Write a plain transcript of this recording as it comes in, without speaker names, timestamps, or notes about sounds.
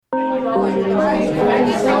I'm living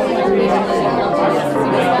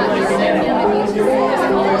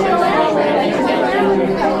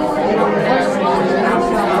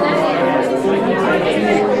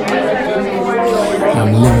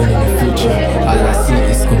in the future, all I see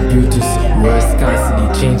is computers. Words constantly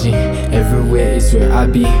changing, everywhere is where I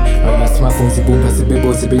be. On your smartphones, the boom, pass the big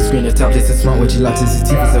balls, the big screen, the tablets, the smartwatch, your laptops, the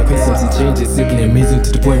TVs, are crazy, something changes, simply amazing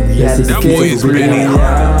to the point reality. That boy is ready.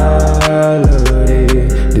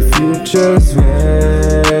 The future's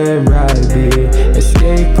where I be.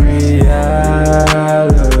 Escape reality,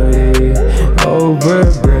 over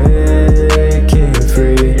breaking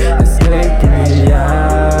free. Escape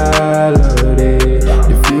reality,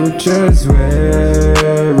 the future's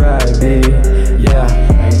where I be. Yeah,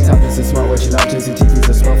 I ain't tablets and smartwatch, laptops and TVs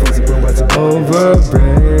and smartphones and boom, but over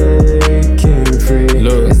breaking free.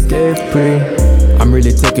 Look, escape free. I'm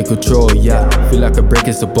really taking control, yeah. Feel like a break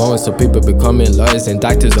is the bone, so people becoming lawyers and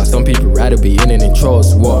doctors, while some people rather be in and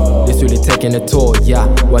trolls. Whoa, this really taking a toll, yeah.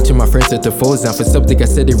 Watching my friends at the foes down for something I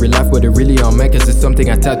said in real life, but it really on me, cause it's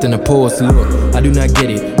something I tapped in the post. Look, I do not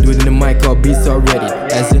get it, do it in the mic, all beats already.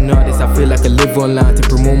 As an artist, I feel like I live online to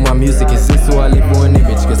promote my music, and since so I live for an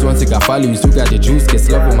image. Cause once I got followers who got the juice, gets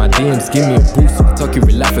love on my DMs, give me a boost. I talk in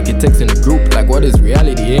real life, I can text in a group, like what is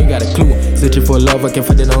reality, ain't got a clue. Searching for love, I can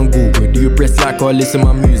find it on Google. Do you press like or listen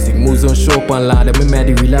my music? Moves don't show up online, I'm mad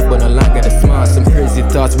in real life, but online got a smile. Some crazy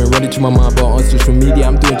thoughts been running through my mind, but on social media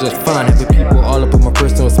I'm doing just fine. Having people all up in my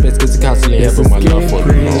personal space, cause it's constantly having my love for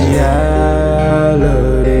reality,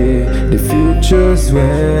 the future's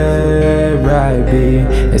where I be.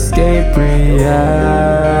 Escape reality,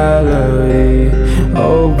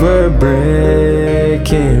 over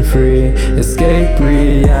breaking free. Escape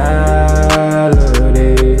reality,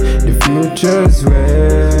 the future's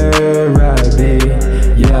where I be.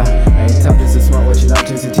 Yeah, I ain't tablets and smartwatch,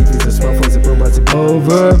 laptops and TVs and smartphones and boom, but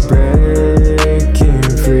over breaking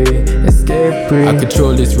free. Escape free. I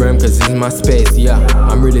control this realm cause it's my space, yeah.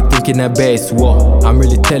 I'm really thinking that bass, whoa. I'm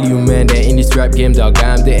really telling you, man, that in this rap game, dog,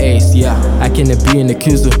 I'm the ace, yeah. I cannot be an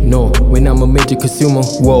accuser, no. When I'm a major consumer,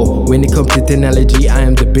 whoa. When it comes to technology, I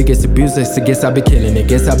am the biggest abuser. So guess I be killing it,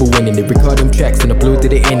 guess I be winning it. Record them tracks and upload to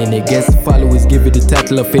the internet. Guess the followers give it the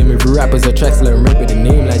title of fame. Every rappers are tracks, let them rap with the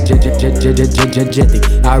name like Jetic.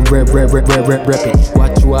 I rap it.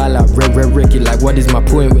 Watch you all, I rap it. Like what is my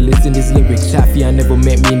point? Well, listen these lyrics. Shafi, I never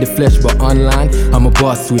met me in the flesh, but online, I'm a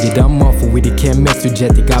boss with it. I'm awful with it, can't mess with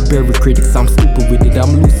Jetic. I bury critics, I'm stupid with it.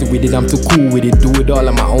 I'm lucid with it, I'm too cool with it. Do it all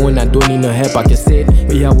on my own, I don't need no help. I can say it,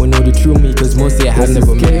 but yeah, I will know the true me, cause mostly I have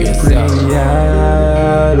never met yourself.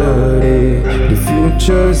 Reality, the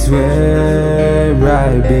future's where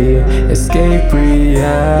I be. Escape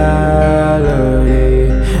reality,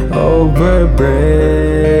 over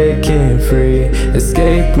breaking free.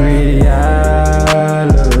 Escape reality,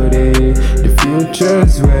 the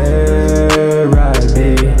future's where I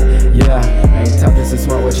be. Yeah, I ain't tablets and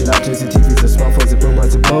smartwatch, laptops and TVs and smartphones and boom,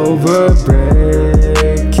 but over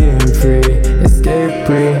breaking free. Escape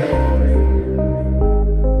free.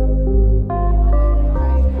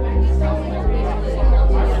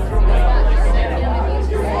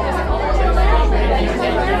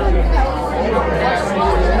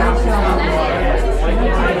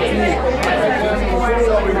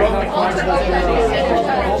 We